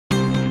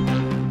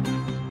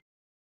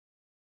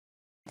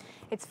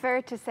It's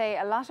fair to say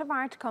a lot of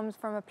art comes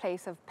from a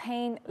place of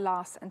pain,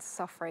 loss and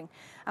suffering.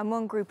 And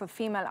one group of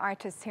female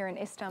artists here in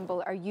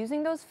Istanbul are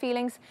using those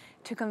feelings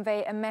to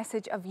convey a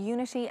message of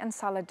unity and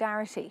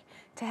solidarity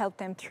to help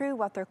them through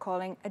what they're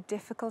calling a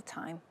difficult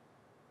time.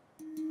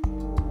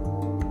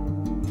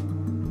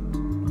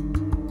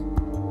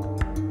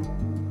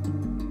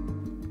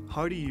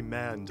 How do you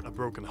mend a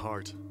broken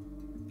heart?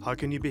 How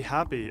can you be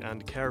happy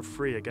and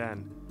carefree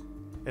again?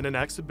 In an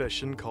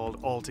exhibition called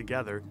All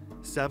Together,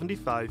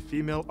 75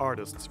 female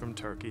artists from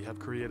Turkey have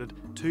created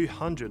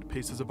 200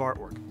 pieces of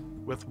artwork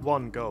with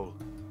one goal: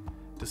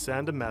 to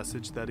send a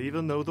message that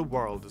even though the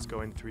world is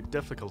going through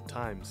difficult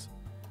times,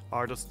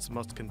 artists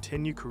must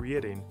continue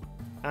creating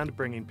and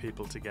bringing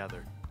people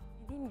together.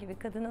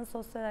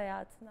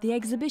 The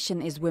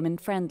exhibition is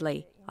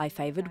women-friendly. I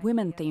favoured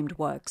women-themed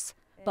works.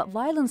 But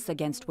violence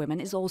against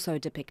women is also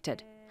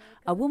depicted.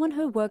 A woman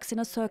who works in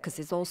a circus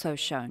is also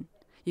shown.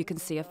 You can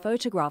see a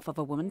photograph of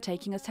a woman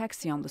taking a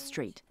taxi on the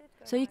street.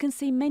 So you can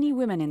see many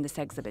women in this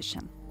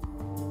exhibition.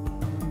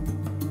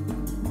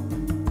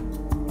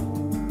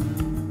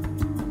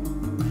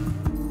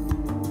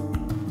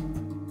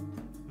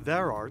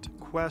 Their art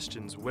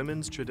questions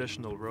women's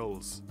traditional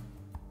roles.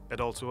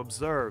 It also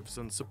observes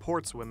and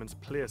supports women's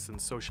place in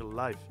social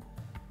life.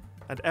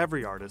 And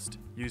every artist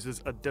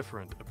uses a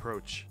different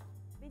approach.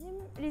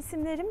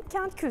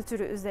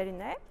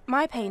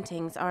 My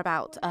paintings are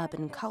about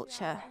urban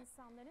culture.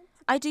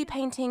 I do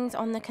paintings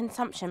on the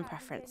consumption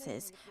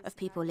preferences of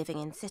people living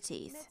in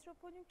cities.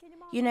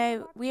 You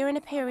know, we are in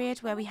a period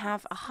where we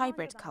have a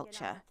hybrid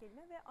culture.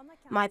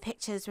 My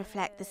pictures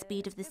reflect the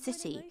speed of the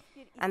city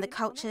and the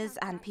cultures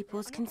and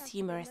people's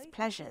consumerist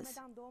pleasures.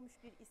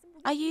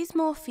 I use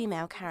more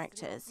female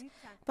characters,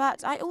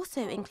 but I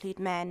also include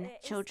men,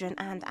 children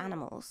and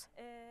animals.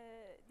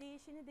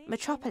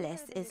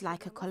 Metropolis is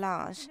like a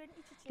collage.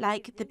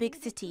 Like the big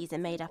cities are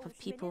made up of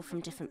people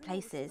from different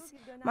places,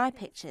 my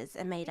pictures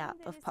are made up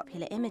of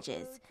popular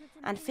images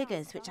and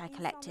figures which I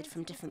collected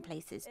from different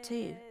places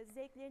too.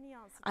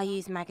 I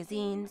use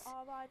magazines,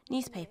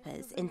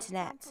 newspapers,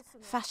 internet,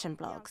 fashion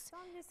blogs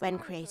when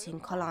creating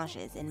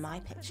collages in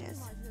my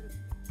pictures.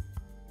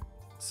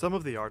 Some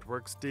of the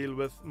artworks deal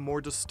with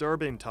more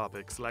disturbing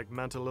topics like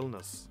mental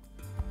illness.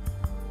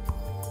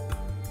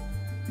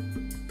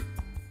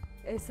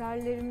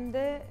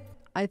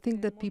 I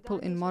think that people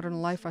in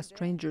modern life are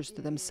strangers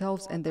to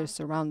themselves and their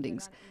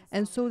surroundings,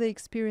 and so they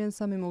experience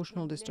some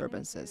emotional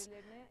disturbances.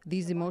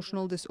 These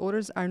emotional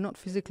disorders are not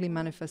physically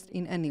manifest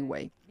in any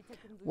way.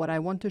 What I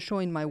want to show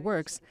in my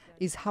works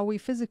is how we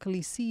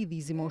physically see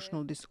these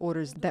emotional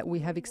disorders that we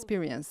have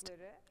experienced.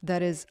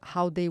 That is,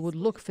 how they would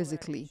look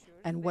physically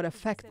and what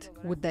effect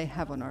would they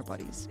have on our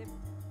bodies.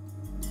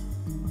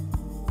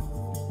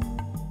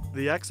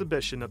 The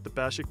exhibition at the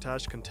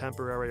Besiktas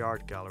Contemporary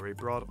Art Gallery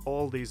brought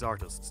all these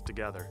artists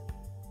together.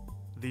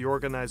 The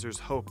organisers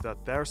hope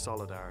that their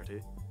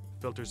solidarity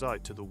filters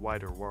out to the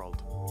wider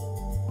world.